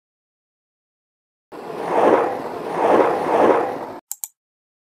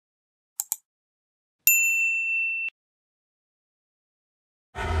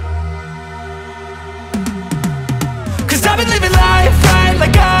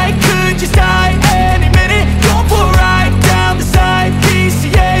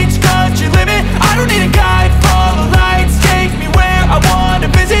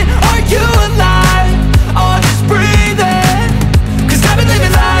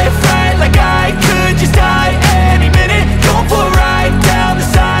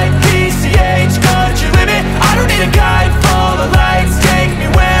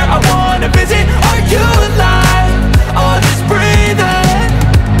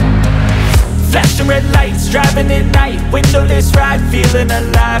red lights, driving at night, windowless ride, feeling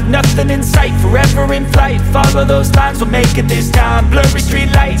alive. Nothing in sight, forever in flight. Follow those lines, we'll make it this time. Blurry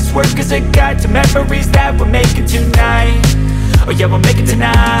street lights, work as a guide to memories that we're making tonight. Oh yeah, we'll make it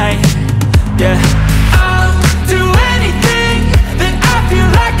tonight. Yeah, I'll do anything that I feel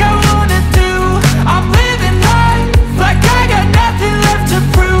like I wanna do. I'm living life like I got nothing left to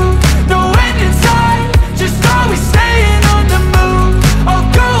prove. No end in sight, just always staying on the move. I'll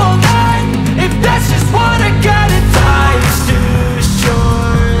go all night if that's just what I gotta do. Life's too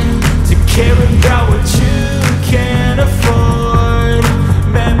short to care about what you can't afford.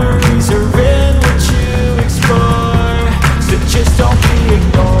 Memories are in what you explore, so just don't be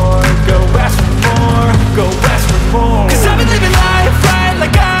ignored. Go ask for more, go ask for more. Cause I've been living life right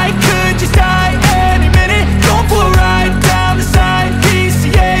like I could just die any minute. Going for a ride down the side,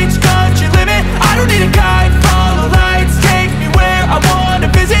 PCH, country limit. I don't need a guide, follow lights, take me where I wanna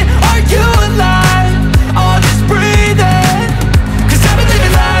visit. Are you alive? I'll just breathe in. Cause I've been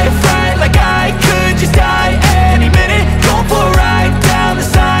living life right like I could just die any minute. Going for a ride down the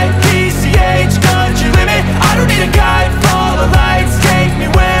side, PCH, country limit. I don't need a guide, follow lights, take me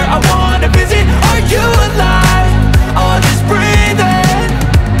where I wanna visit. Are you alive? I'll just breathe in.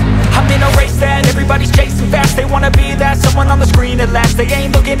 I'm in a race that everybody's chasing fast. They wanna be that someone on the screen at last. They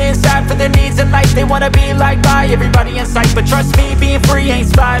ain't looking inside for their needs in life. They wanna be liked by everybody in sight. But trust me, being free ain't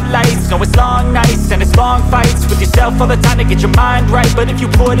spotlights. No, it's long nights and it's long fights with yourself all the time to get your mind right. But if you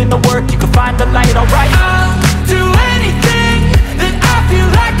put in the work, you can find the light, alright. I'll do anything that I feel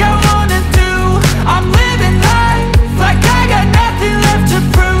like I wanna do. I'm living